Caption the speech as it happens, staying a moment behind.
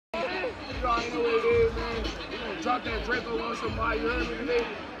You already know what it is, man. We gonna drop that Draco on somebody, you heard me today?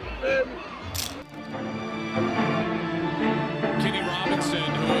 You heard me? Kenny Robinson,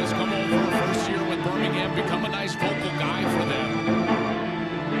 who has come over first year with Birmingham, become a nice vocal guy for them.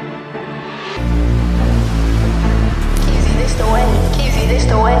 Keezy, this the way. Keezy, this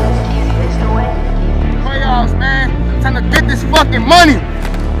the way. Keezy, this the way. Playoffs, man. Time to get this fucking money.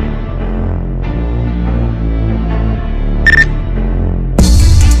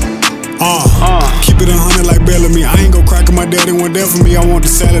 Keep it 100 like Bellamy. I ain't gon' crack on my daddy one there for me. I want the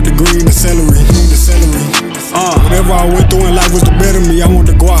salad, the green, the celery. Whatever I went through in life was the better me. I want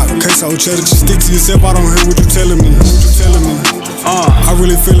the guap. Queso, cheddar, just stick to yourself. I don't hear what you telling me. I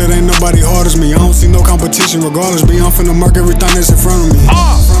really feel it ain't nobody hard as me. I don't see no competition regardless. Be I'm finna mark everything that's in front of me.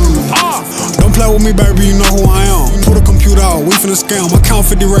 Don't play with me, baby, you know who I am. Pull the computer out, we finna scam. I count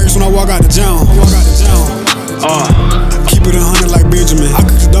 50 racks when I walk out the jam. Keep it 100 like Benjamin. I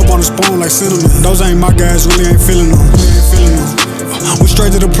cook it up on the spoon like cinnamon. Those ain't my guys, really ain't feeling them. We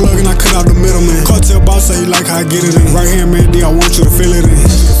straight to the plug and I cut out the middleman. Cartel boss say he like how I get it in. Right here, man, D, I want you to feel it in.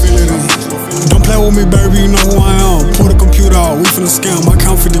 Don't play with me, baby, you know who I am. Pull the computer out, we finna scam. I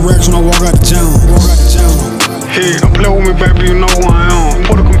count 50 racks when I walk out the jam. Hey, don't play with me, baby, you know who I am.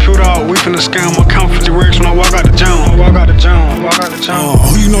 Pull the computer out, we finna scam. I count 50 racks when I walk out the jam.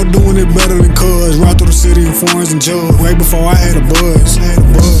 Who you know doing it better than cuz? Ride through the city in foreigns and jugs. Way before I had a buzz.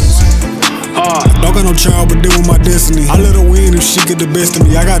 Don't got no child, but deal with my destiny. I let her win if she get the best of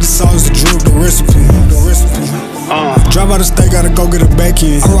me. I got the sauce, the drip, the recipe. Drive out of state, gotta go get a back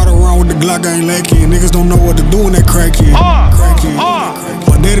in. I ride around with the Glock, I ain't lacking. Niggas don't know what to do in that crack in.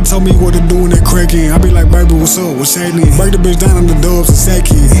 My daddy told me what to do in that crack in. I be like, baby, what's up? What's happening? Break the bitch down in the dubs and sack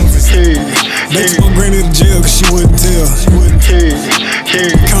it. They took my granny to jail cause she wouldn't tell.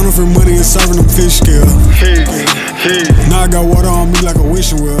 Counterfeit money and serving them fish scale. Now I got water on me like a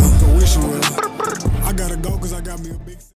wishing well. I gotta go cause I got me a big